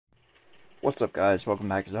What's up, guys? Welcome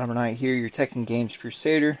back to Xyber Knight here, your Tech and Games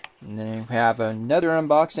Crusader. And then we have another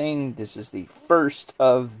unboxing. This is the first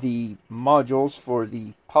of the modules for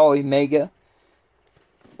the Polymega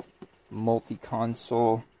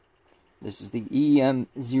multi-console. This is the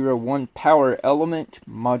EM01 Power Element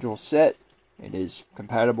module set. It is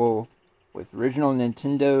compatible with original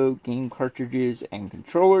Nintendo game cartridges and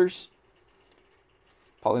controllers.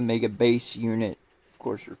 Polymega base unit, of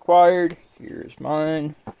course, required. Here's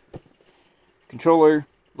mine. Controller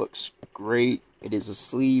looks great. It is a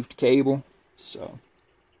sleeved cable, so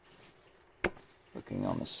looking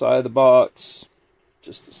on the side of the box,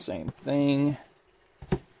 just the same thing.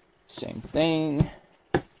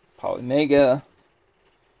 Polymega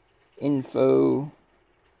info.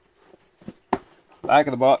 Back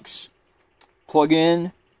of the box, plug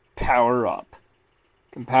in, power up.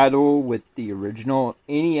 Compatible with the original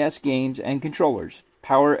NES games and controllers.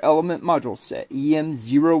 Power Element module set.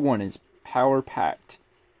 EM01 is power packed.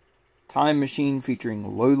 Time machine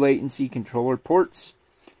featuring low latency controller ports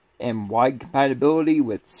and wide compatibility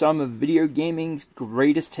with some of video gaming's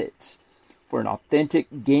greatest hits. For an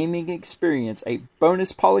authentic gaming experience, a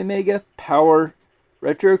bonus Polymega Power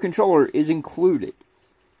Retro controller is included.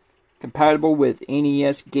 Compatible with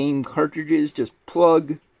NES game cartridges, just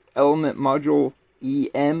plug Element module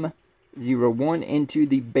EM01 into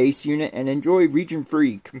the base unit and enjoy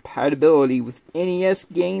region-free compatibility with NES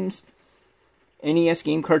game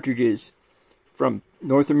cartridges from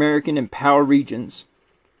North American and PAL regions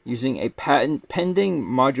using a patent-pending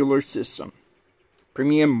modular system.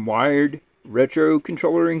 Premium wired retro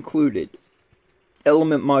controller included.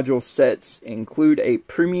 Element module sets include a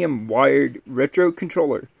premium wired retro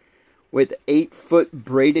controller with 8-foot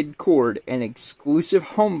braided cord and exclusive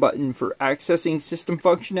home button for accessing system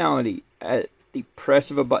functionality at the press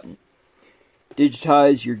of a button.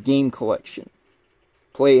 Digitize your game collection.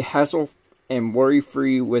 Play hassle and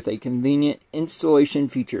worry-free with a convenient installation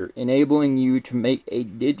feature, enabling you to make a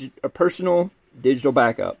personal digital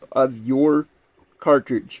backup of your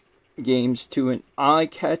cartridge games to an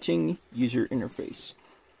eye-catching user interface.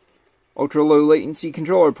 Ultra-low latency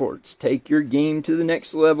controller ports. Take your game to the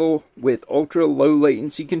next level with ultra-low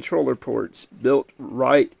latency controller ports built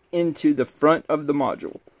right into the front of the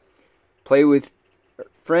module. Play with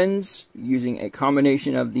friends using a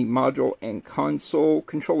combination of the module and console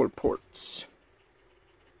controller ports.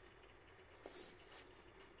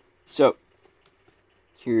 So,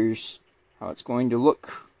 here's how it's going to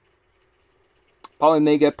look.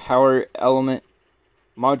 Polymega Power Element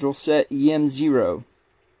module set EM0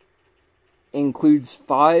 includes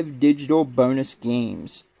 5 digital bonus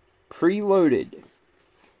games preloaded.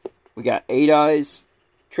 We got 8 Eyes,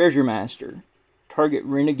 Treasure Master, Target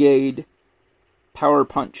Renegade, Power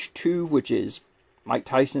Punch 2, which is Mike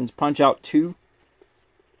Tyson's Punch Out 2,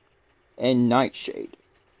 and Nightshade.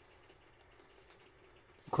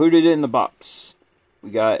 Included in the box,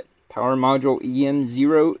 we got Power Module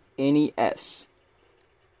EM0 NES,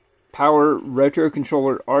 Power Retro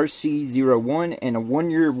Controller RC01, and a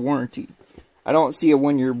 1-year warranty. I don't see a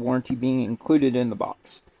 1-year warranty being included in the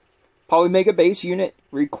box. Polymega base unit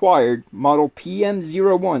required, model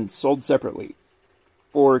PM01 sold separately.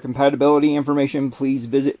 For compatibility information, please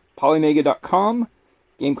visit polymega.com.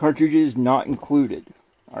 Game cartridges not included.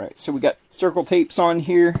 Alright, so we got circle tapes on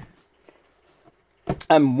here.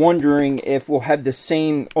 I'm wondering if we'll have the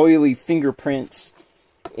same oily fingerprints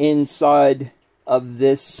inside of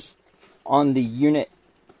this on the unit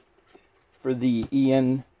for the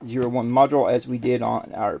EM01 module as we did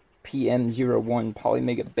on our PM01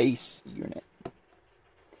 Polymega base unit.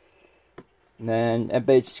 And then it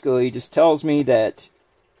basically just tells me that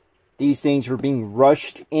these things were being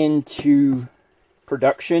rushed into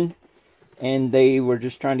production and they were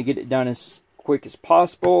just trying to get it done as quick as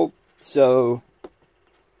possible, so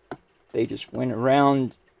they just went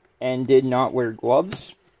around and did not wear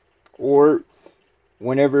gloves, or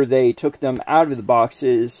whenever they took them out of the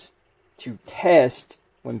boxes to test,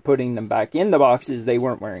 when putting them back in the boxes, they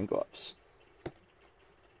weren't wearing gloves.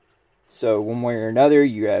 So one way or another,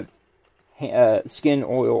 you have skin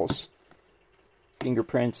oils,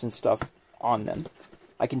 fingerprints, and stuff on them.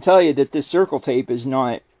 I can tell you that this circle tape is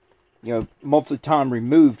not, multi-time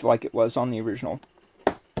removed like it was on the original,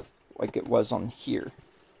 like it was on here.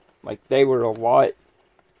 Like, they were a lot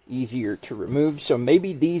easier to remove, so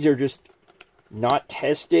maybe these are just not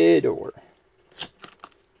tested or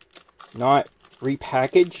not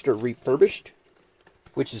repackaged or refurbished,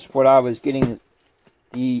 which is what I was getting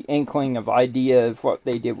the inkling of idea of what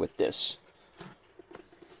they did with this.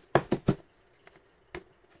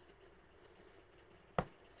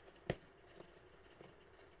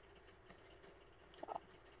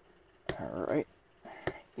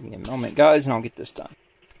 Give me a moment, guys, and I'll get this done.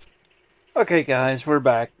 Okay, guys, we're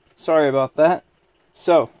back. Sorry about that.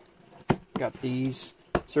 So, got these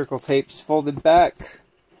circle tapes folded back,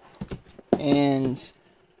 and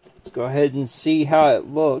let's go ahead and see how it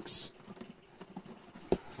looks.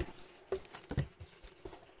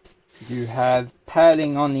 You have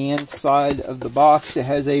padding on the inside of the box. It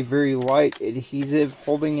has a very light adhesive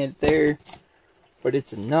holding it there, but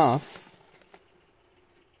it's enough.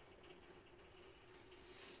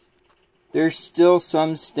 There's still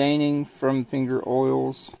some staining from finger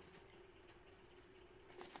oils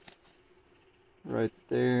right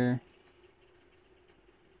there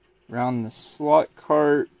around the slot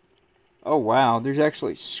cart. Oh wow, there's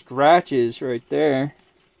actually scratches right there.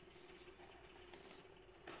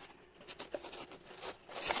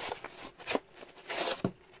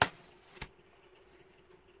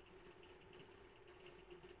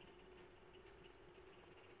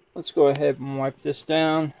 Let's go ahead and wipe this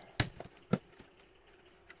down.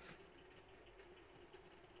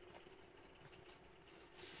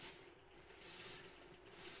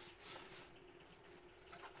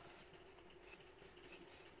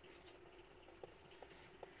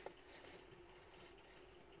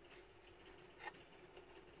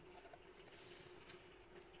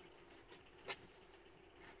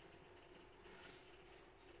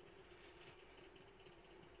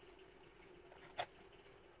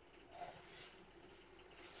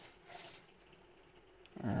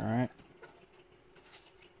 Alright.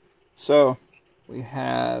 So, we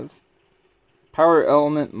have Power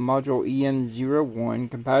Element Module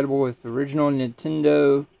EM01, compatible with original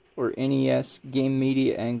Nintendo or NES game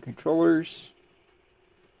media and controllers.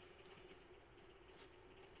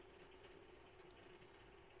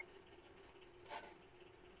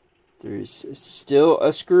 There's still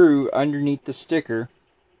a screw underneath the sticker,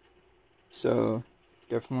 so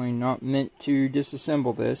definitely not meant to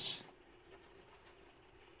disassemble this.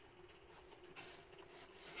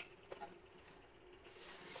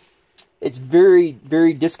 It's very,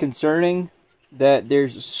 very disconcerting that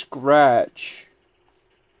there's a scratch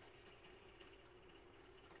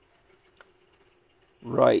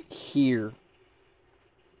right here.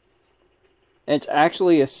 And it's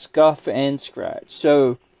actually a scuff and scratch.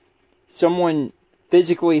 So, someone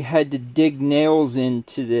physically had to dig nails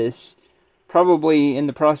into this, probably in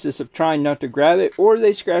the process of trying not to grab it, or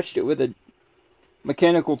they scratched it with a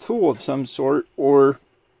mechanical tool of some sort, or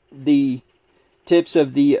the tips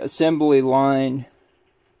of the assembly line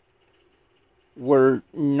were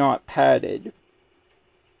not padded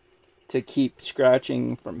to keep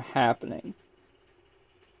scratching from happening.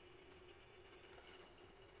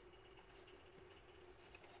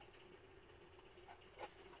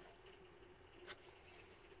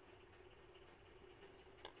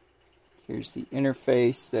 Here's the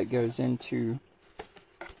interface that goes into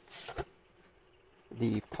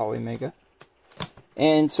the Polymega.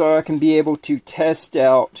 And so I can be able to test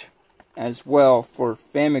out as well for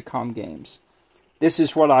Famicom games. This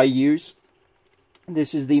is what I use.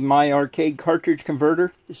 This is the My Arcade cartridge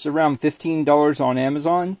converter. This is around $15 on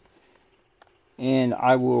Amazon. And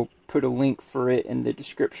I will put a link for it in the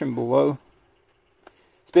description below.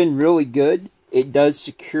 It's been really good. It does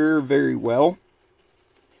secure very well.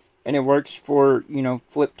 And it works for, you know,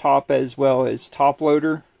 flip top as well as top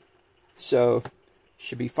loader. So,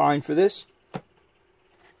 should be fine for this.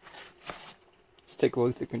 Let's take a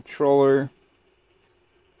look at the controller.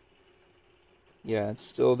 Yeah, it's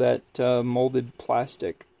still that molded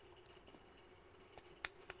plastic.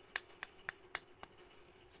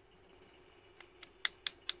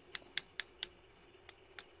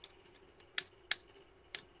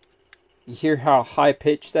 You hear how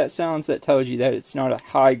high-pitched that sounds? That tells you that it's not a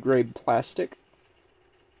high-grade plastic.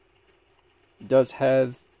 It does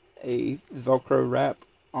have a Velcro wrap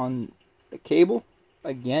on the cable,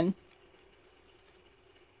 again.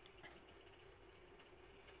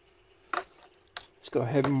 Let's go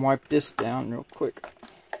ahead and wipe this down real quick.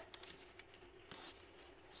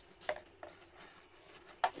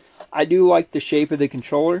 I do like the shape of the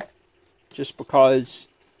controller, just because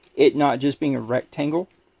it not just being a rectangle,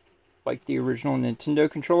 like the original Nintendo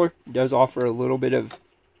controller, it does offer a little bit of,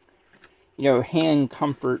 you know, hand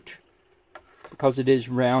comfort, because it is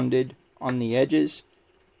rounded on the edges,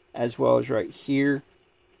 as well as right here,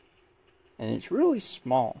 and it's really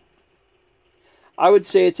small. I would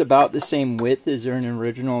say it's about the same width as an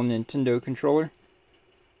original Nintendo controller.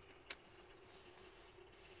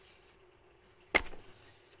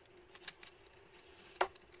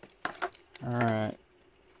 Alright.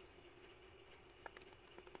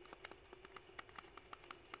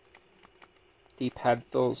 The pad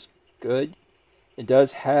feels good. It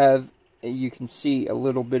does have you can see a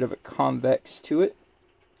little bit of a convex to it.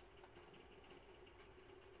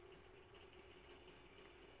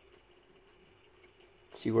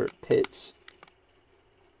 See where it pits.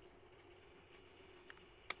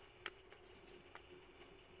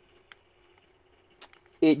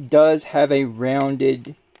 It does have a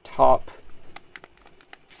rounded top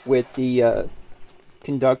with the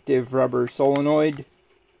conductive rubber solenoid.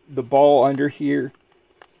 The ball under here,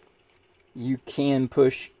 you can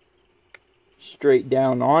push straight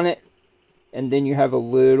down on it, and then you have a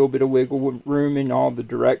little bit of wiggle room in all the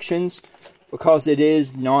directions. Because it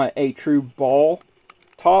is not a true ball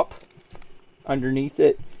top underneath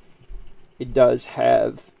it, it does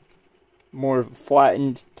have more of a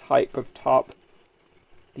flattened type of top.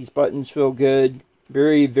 These buttons feel good,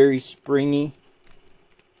 very, very springy.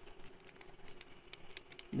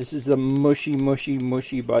 This is the mushy, mushy,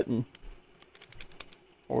 mushy button,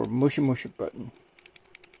 or mushy, mushy button.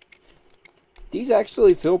 These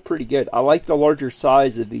actually feel pretty good. I like the larger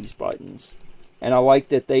size of these buttons, and I like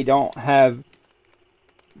that they don't have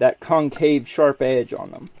that concave sharp edge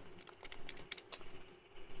on them.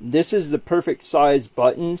 This is the perfect size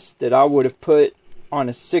buttons that I would have put on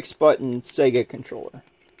a 6-button Sega controller.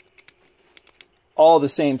 All the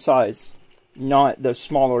same size, not the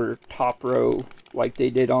smaller top row like they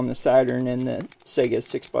did on the Saturn and the Sega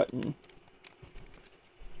 6-button.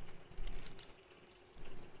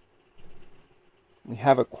 We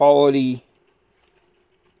have a quality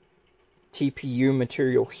TPU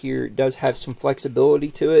material here. It does have some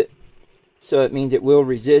flexibility to it, so it means it will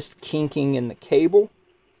resist kinking in the cable.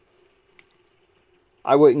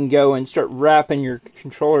 I wouldn't go and start wrapping your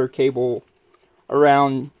controller cable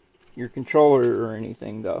around your controller or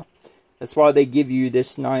anything, though. That's why they give you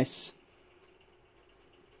this nice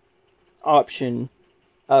option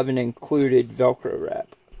of an included Velcro wrap.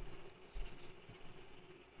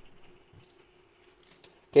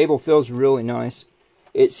 Cable feels really nice.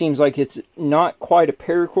 It seems like it's not quite a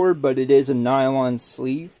paracord, but it is a nylon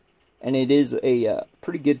sleeve, and it is a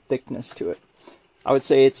pretty good thickness to it. I would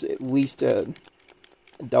say it's at least a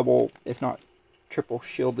double, if not triple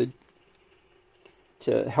shielded,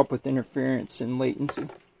 to help with interference and latency.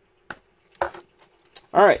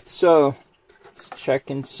 Alright, so let's check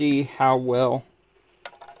and see how well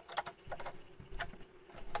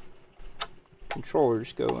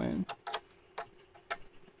controllers go in.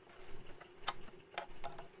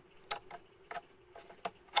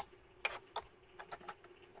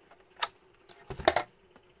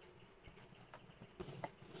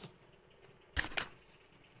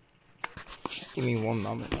 Give me one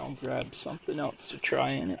moment and I'll grab something else to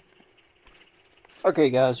try in it. Okay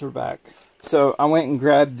guys, we're back. So I went and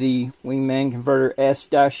grabbed the Wingman Converter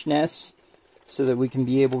S-NES so that we can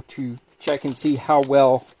be able to check and see how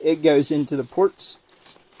well it goes into the ports.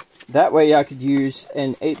 That way I could use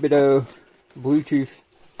an 8BitO Bluetooth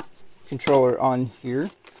controller on here.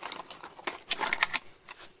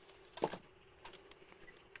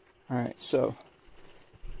 Alright, so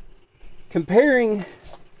comparing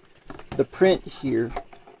the print here,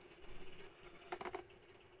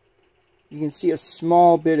 you can see a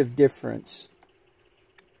small bit of difference.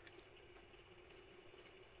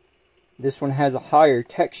 This one has a higher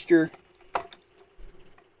texture.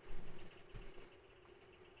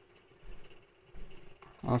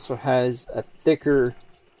 Also has a thicker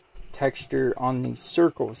texture on these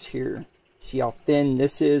circles here. See how thin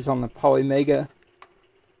this is on the Polymega?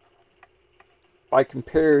 By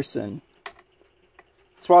comparison,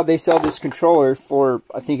 that's why they sell this controller for,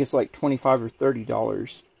 I think it's like $25 or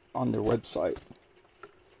 $30 on their website.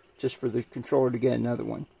 Just for the controller to get another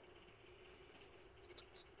one.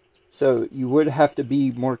 So you would have to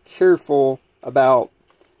be more careful about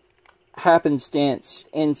happenstance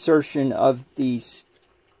insertion of these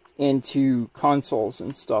into consoles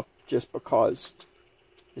and stuff, just because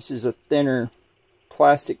this is a thinner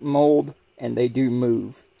plastic mold and they do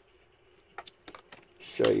move.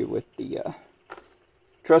 Show you with the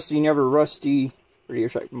trusty never rusty Radio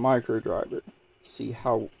Shack micro driver. See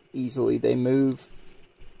how easily they move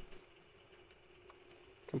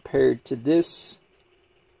compared to this.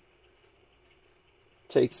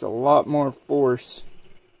 Takes a lot more force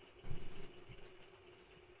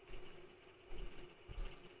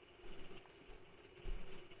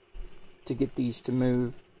to get these to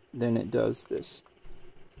move than it does this.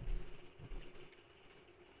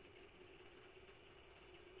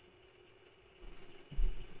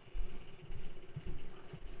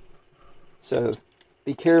 So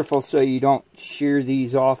be careful so you don't shear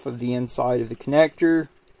these off of the inside of the connector,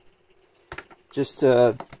 just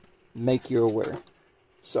to make you aware.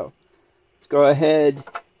 So let's go ahead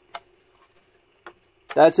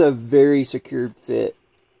That's a very secure fit.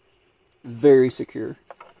 Very secure.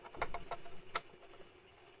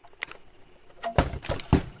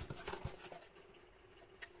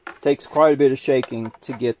 Takes quite a bit of shaking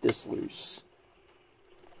to get this loose.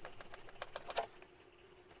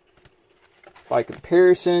 By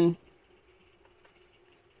comparison,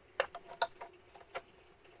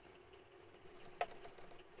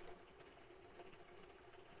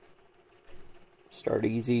 start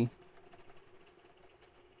easy.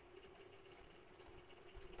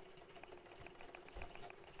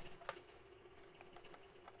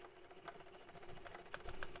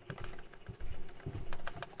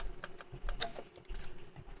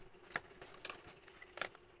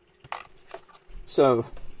 So,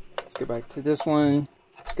 let's go back to this one.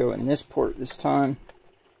 Let's go in this port this time.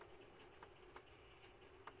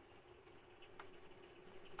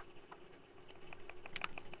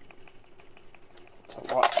 It's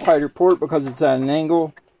a lot tighter port because it's at an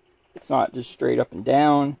angle. It's not just straight up and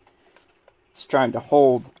down. It's trying to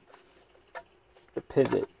hold the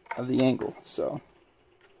pivot of the angle, so.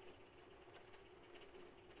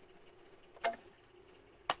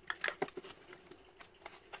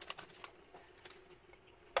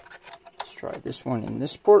 Try this one in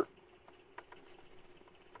this port.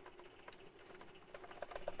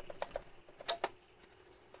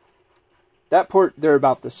 That port, they're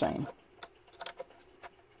about the same.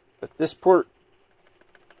 But this port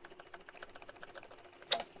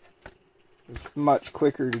is much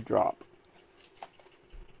quicker to drop.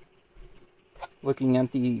 Looking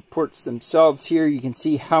at the ports themselves here, you can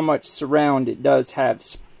see how much surround it does have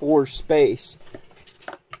for space.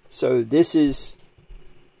 So this is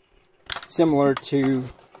similar to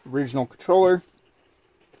original controller.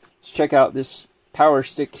 Let's check out this power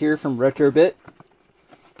stick here from Retrobit.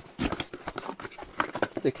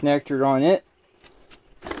 The connector on it.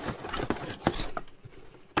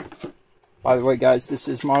 By the way, guys, this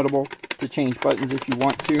is moddable to change buttons if you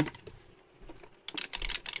want to.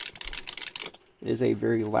 It is a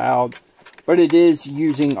very loud, but it is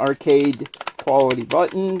using arcade quality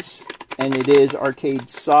buttons, and it is arcade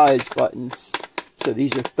size buttons. So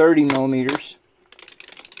these are 30 millimeters,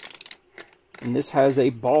 and this has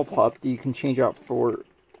a ball top that you can change out for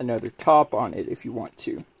another top on it if you want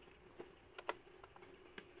to.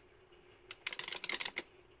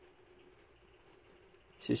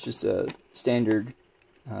 So it's just a standard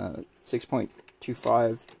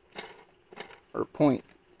 6.25 or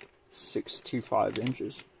 0.625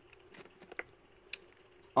 inches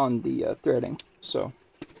on the threading. So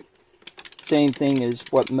same thing as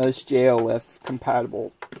what most JLF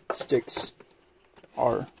compatible sticks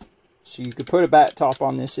are. So you could put a bat top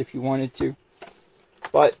on this if you wanted to,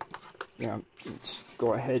 but yeah, let's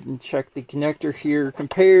go ahead and check the connector here,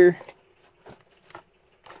 compare.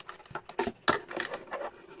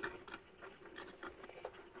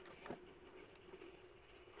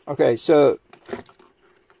 Okay, so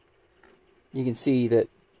you can see that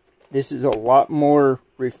this is a lot more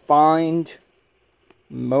refined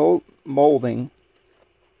molding.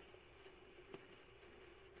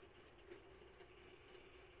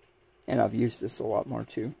 And I've used this a lot more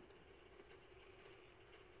too.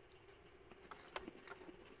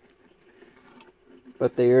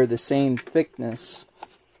 But they are the same thickness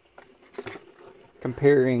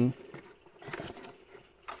comparing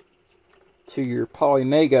to your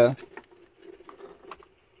Polymega.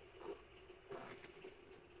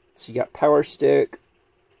 So you got power stick,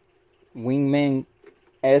 Wingman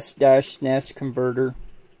S-NES converter,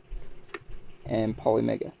 and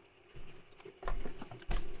Polymega.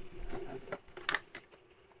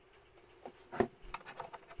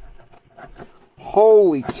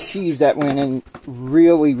 Holy cheese, that went in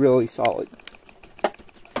really, really solid.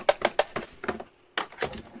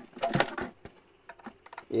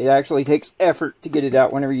 It actually takes effort to get it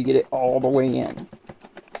out whenever you get it all the way in.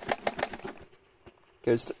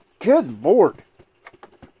 Because, good lord,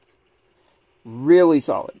 really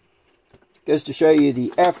solid. Goes to show you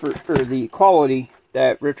the effort, or the quality,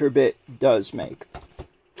 that Retrobit does make.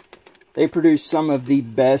 They produce some of the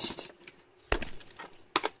best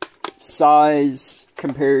size,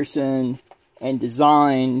 comparison, and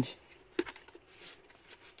designed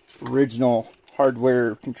original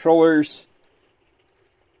hardware controllers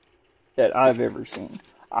that I've ever seen.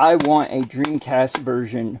 I want a Dreamcast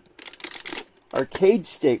version arcade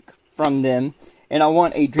stick from them, and I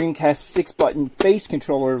want a Dreamcast 6-button face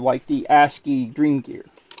controller like the ASCII Dream Gear.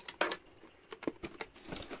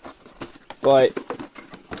 But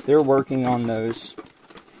they're working on those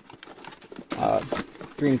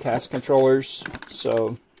Dreamcast controllers,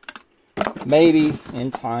 so maybe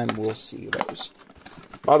in time we'll see those.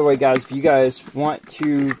 By the way, guys, if you guys want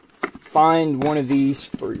to find one of these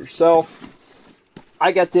for yourself,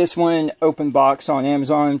 I got this one open box on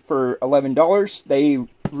Amazon for $11. They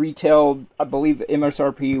retailed, I believe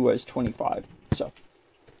MSRP was $25. So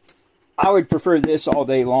I would prefer this all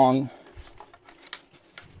day long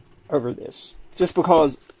over this, just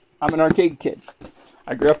because I'm an arcade kid.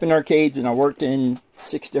 I grew up in arcades and I worked in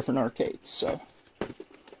 6 different arcades. So,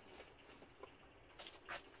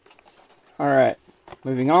 all right,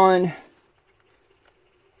 moving on.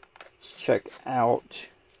 Let's check out.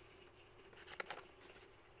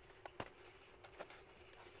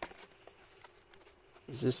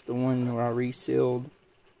 Is this the one where I resealed?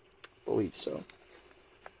 I believe so.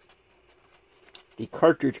 The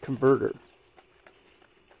cartridge converter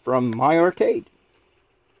from my arcade.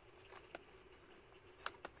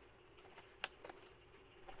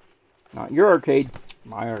 Not your arcade,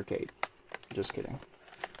 my arcade. Just kidding.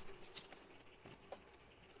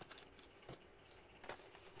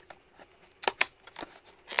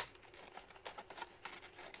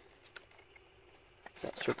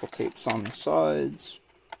 Got circle tapes on the sides.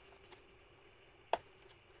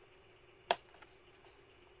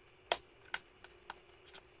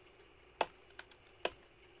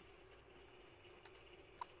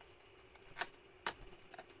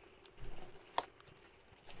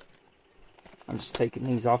 I'm just taking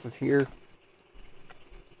these off of here.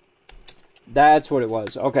 That's what it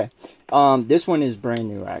was. Okay. This one is brand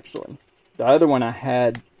new, actually. The other one I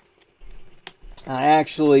had, I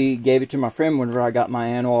actually gave it to my friend whenever I got my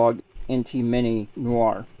analog NT Mini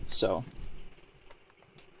Noir. So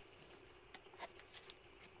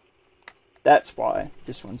that's why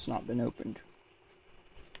this one's not been opened.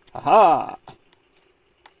 Aha!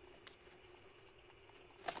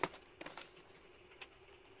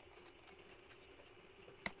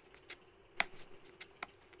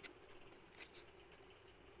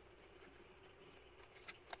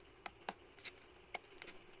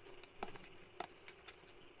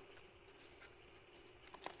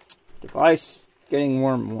 Device getting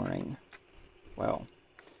worm warning. Well,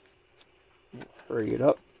 we'll hurry it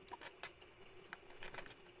up.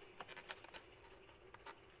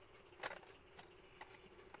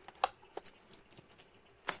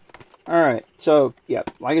 Alright, so, yeah,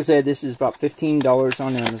 like I said, this is about $15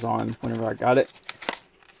 on Amazon whenever I got it.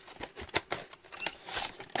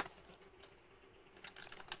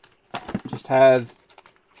 Just have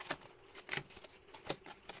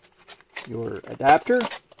your adapter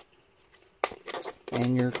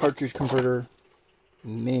and your cartridge converter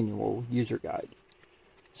manual user guide.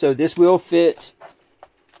 So this will fit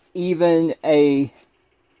even a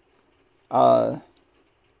EverDrive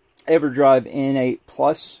N8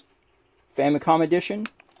 Plus Famicom edition.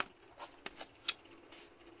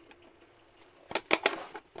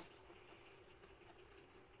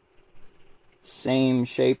 Same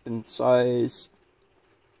shape and size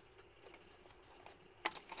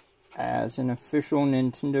as an official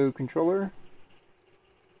Nintendo controller.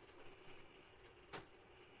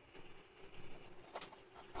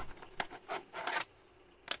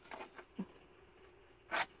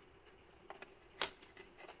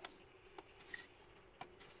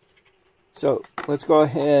 So let's go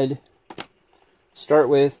ahead, start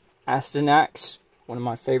with S-NES, one of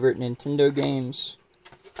my favorite Nintendo games,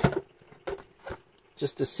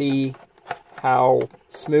 just to see how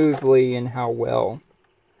smoothly and how well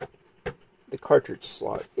the cartridge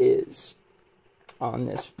slot is on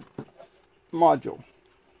this module.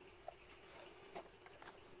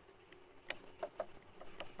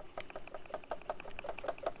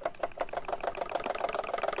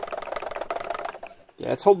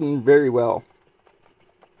 Yeah, it's holding very well.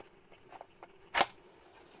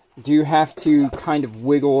 Do have to kind of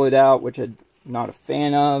wiggle it out, which I'm not a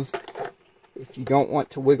fan of. If you don't want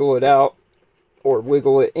to wiggle it out or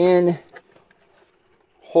wiggle it in,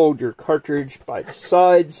 hold your cartridge by the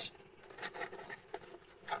sides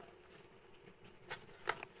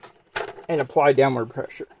and apply downward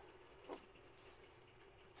pressure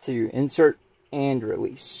to insert and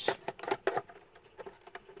release.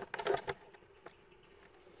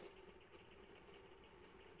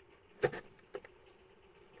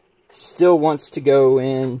 Still wants to go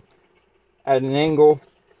in at an angle,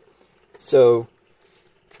 so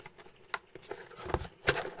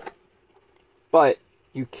but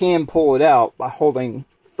you can pull it out by holding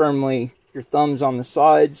firmly your thumbs on the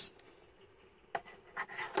sides.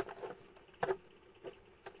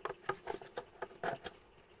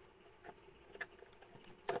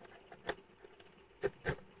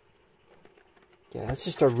 Yeah, that's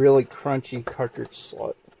just a really crunchy cartridge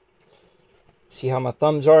slot. See how my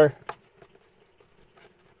thumbs are?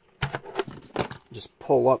 Just pull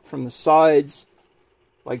pull up from the sides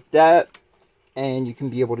like that, and you can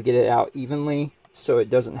be able to get it out evenly so it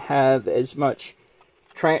doesn't have as much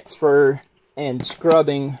transfer and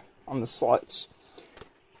scrubbing on the slots.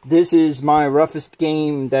 This is my roughest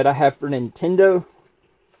game that I have for Nintendo.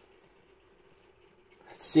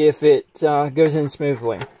 Let's see if it goes in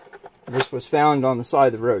smoothly. This was found on the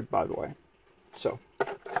side of the road, by the way. So,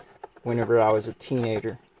 whenever I was a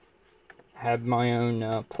teenager, I had my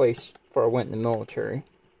own place before I went in the military.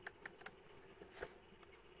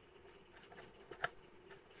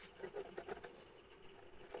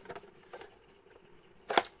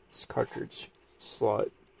 This cartridge slot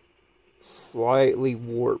slightly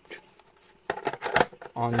warped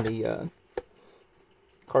on the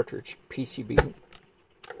cartridge PCB.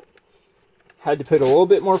 Had to put a little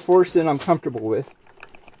bit more force than I'm comfortable with.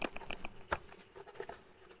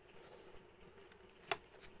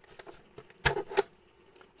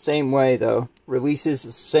 Same way though, releases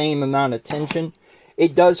the same amount of tension.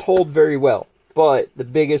 It does hold very well, but the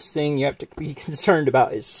biggest thing you have to be concerned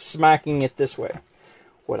about is smacking it this way.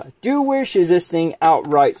 What I do wish is this thing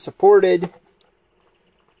outright supported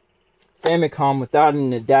Famicom without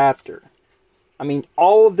an adapter. I mean,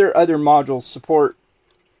 all of their other modules support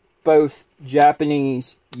both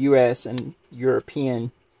Japanese, US, and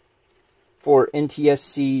European for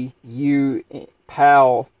NTSC-U,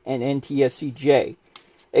 PAL, and NTSC-J,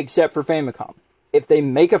 except for Famicom. If they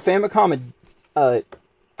make a Famicom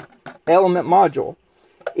element module,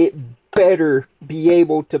 it better be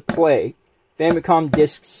able to play Famicom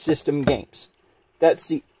Disk System games. That's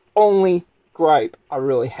the only gripe I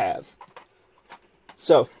really have.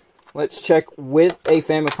 So, let's check with a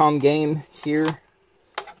Famicom game here.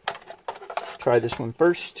 Let's try this one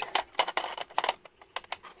first.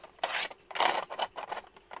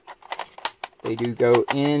 They do go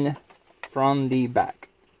in from the back.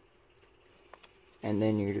 And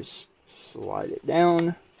then you just slide it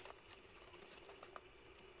down.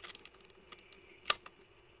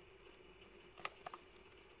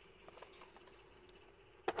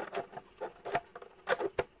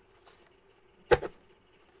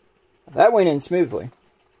 That went in smoothly.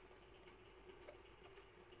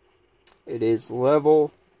 It is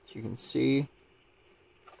level, as you can see.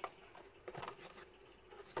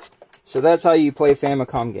 So that's how you play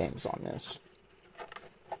Famicom games on this.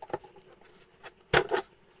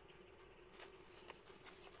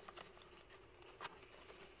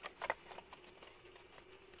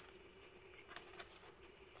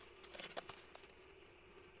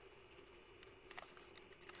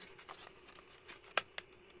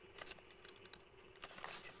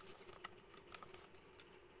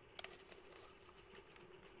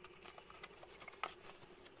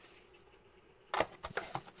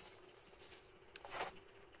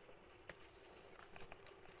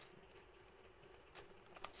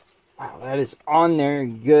 Wow, that is on there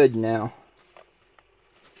good now.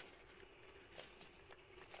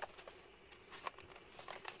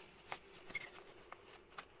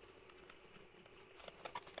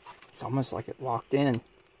 It's almost like it locked in.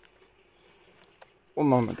 One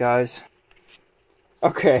moment, guys.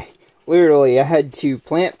 Okay, literally, I had to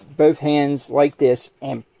plant both hands like this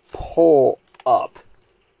and pull up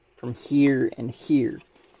from here and here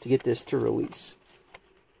to get this to release.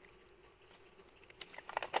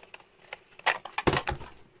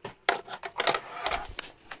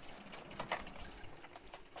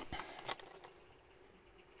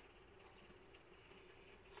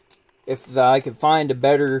 If I could find a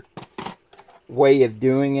better way of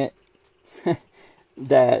doing it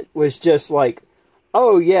that was just like,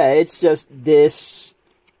 oh yeah, it's just this,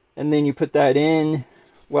 and then you put that in,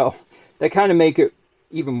 well, that kind of make it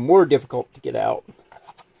even more difficult to get out.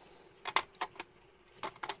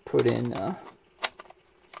 Put in,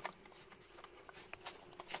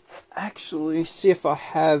 actually, see if I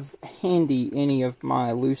have handy any of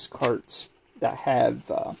my loose carts that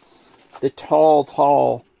have the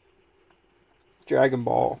tall Dragon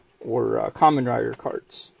Ball or Kamen Rider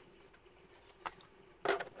carts.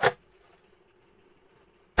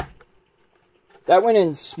 That went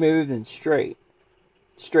in smooth and straight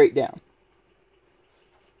down.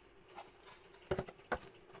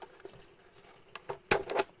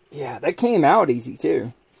 Yeah, that came out easy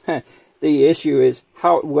too. The issue is,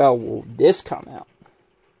 how well will this come out?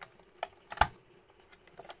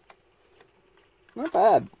 Not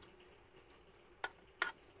bad.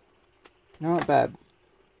 Not bad.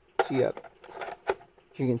 So yeah, as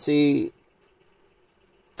you can see,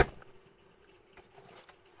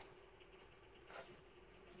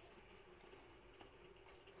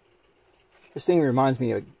 this thing reminds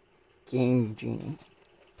me of Game Genie.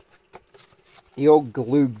 the old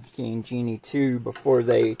glue Game Genie too, before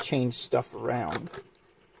they changed stuff around,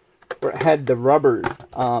 where it had the rubber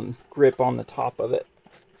grip on the top of it.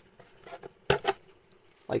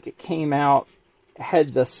 Like it came out, it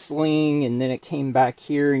had the sling, and then it came back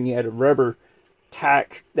here, and you had a rubber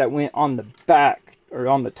tack that went on the back, or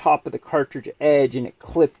on the top of the cartridge edge, and it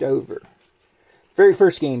clipped over. Very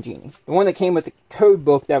first Game Genie. The one that came with the code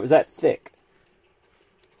book that was that thick.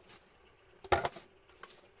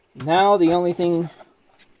 Now the only thing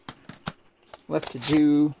left to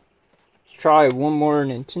do is try one more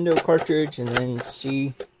Nintendo cartridge and then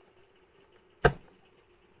see.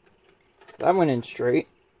 That went in straight.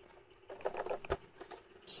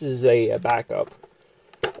 This is a backup,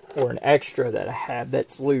 or an extra that I have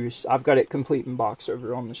that's loose. I've got it complete in box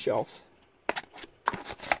over on the shelf.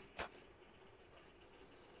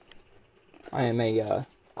 I am a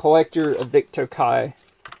collector of Vic Tokai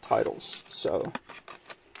titles, so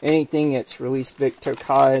anything that's released Vic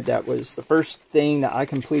Tokai, that was the first thing that I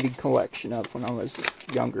completed collection of when I was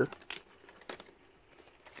younger.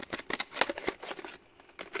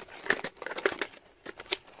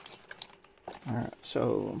 Alright,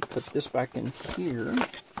 so put this back in here.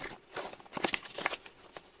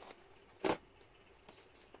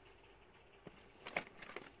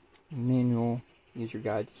 Manual user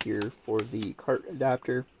guide here for the cart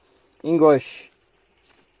adapter. English.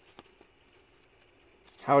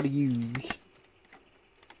 How to use.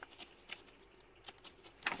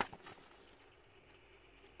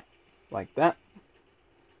 Like that.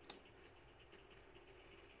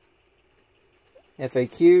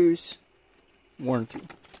 FAQs. Warranty.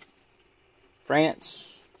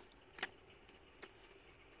 France.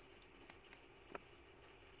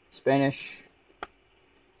 Spanish.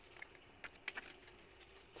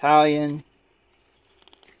 Italian.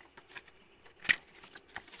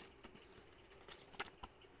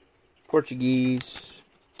 Portuguese.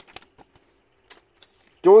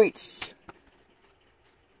 Deutsch.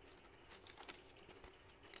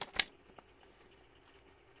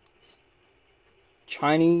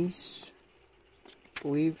 Chinese, I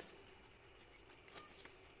believe.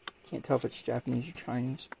 Can't tell if it's Japanese or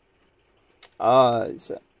Chinese. Is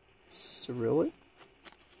that Cyrillic?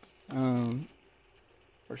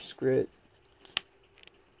 Or script.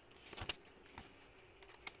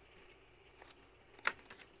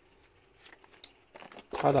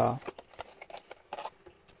 Ta-da.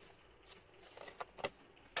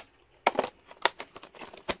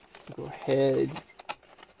 Go ahead.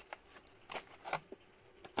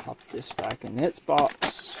 Pop this back in its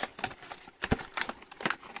box.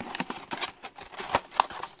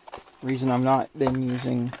 Reason I'm not been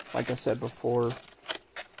using, like I said before,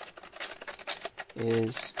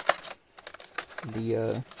 is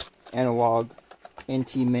the analog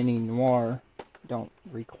NT Mini Noir don't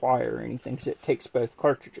require anything because it takes both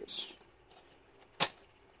cartridges.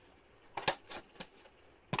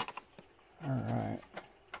 Alright.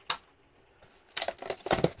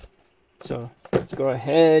 So let's go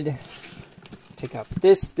ahead, take out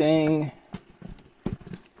this thing.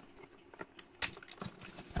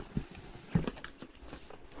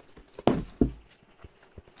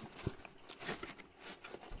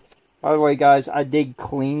 By the way, guys, I did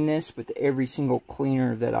clean this with every single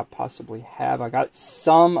cleaner that I possibly have. I got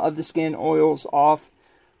some of the skin oils off,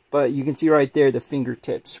 but you can see right there the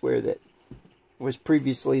fingertips where that was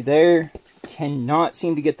previously there. Cannot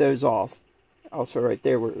seem to get those off. Also right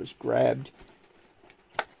there where it was grabbed.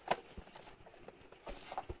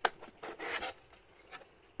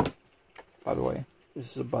 By the way,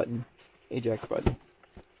 this is a button, eject button.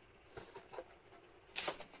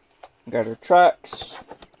 Got our tracks.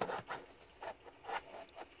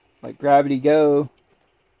 Let gravity go.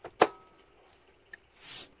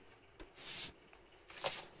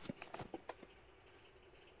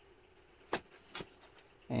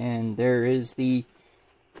 And there is the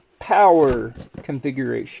power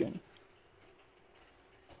configuration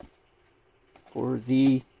for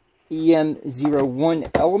the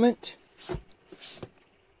EM01 element.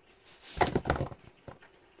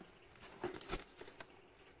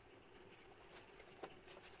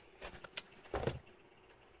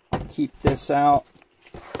 Keep this out.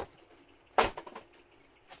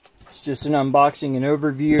 It's just an unboxing and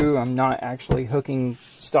overview. I'm not actually hooking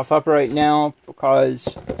stuff up right now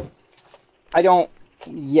because I don't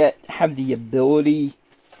yet have the ability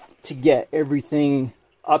to get everything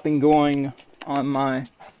up and going on my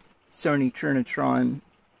Sony Trinitron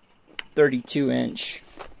 32-inch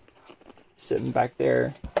sitting back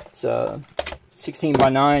there. It's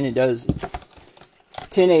 16:9. It does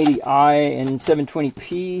 1080i and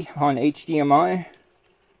 720p on HDMI.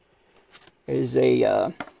 It is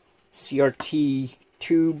a CRT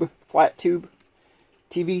tube, flat tube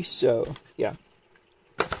TV. So yeah,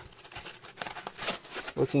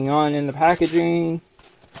 looking on in the packaging,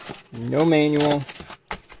 no manual.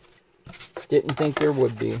 Didn't think there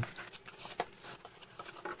would be.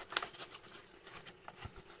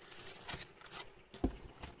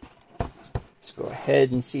 Let's go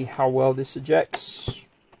ahead and see how well this ejects.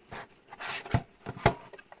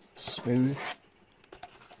 Smooth.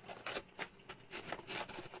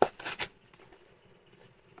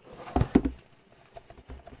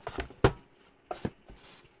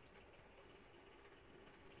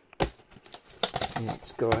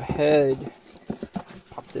 Let's go ahead,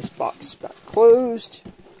 pop this box back closed.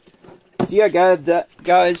 So yeah,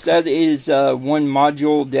 guys, that is one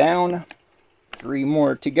module down, 3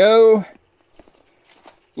 more to go.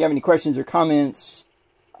 If you have any questions or comments,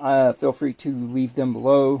 feel free to leave them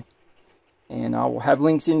below. And I will have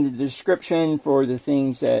links in the description for the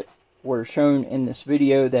things that were shown in this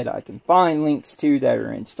video that I can find links to that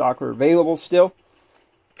are in stock or available still.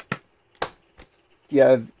 If you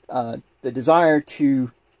have the desire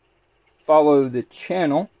to follow the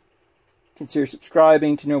channel, consider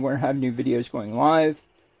subscribing to know when I have new videos going live.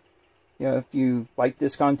 You know, if you like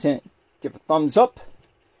this content, give a thumbs up.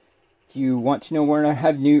 If you want to know when I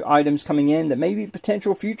have new items coming in that may be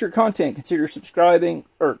potential future content, consider subscribing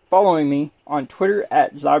or following me on Twitter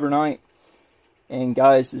at Xyber. And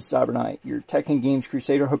guys, this is Xyber, your Tech and Games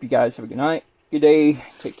Crusader. Hope you guys have a good night, good day,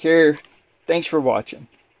 take care. Thanks for watching.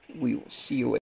 We will see you later.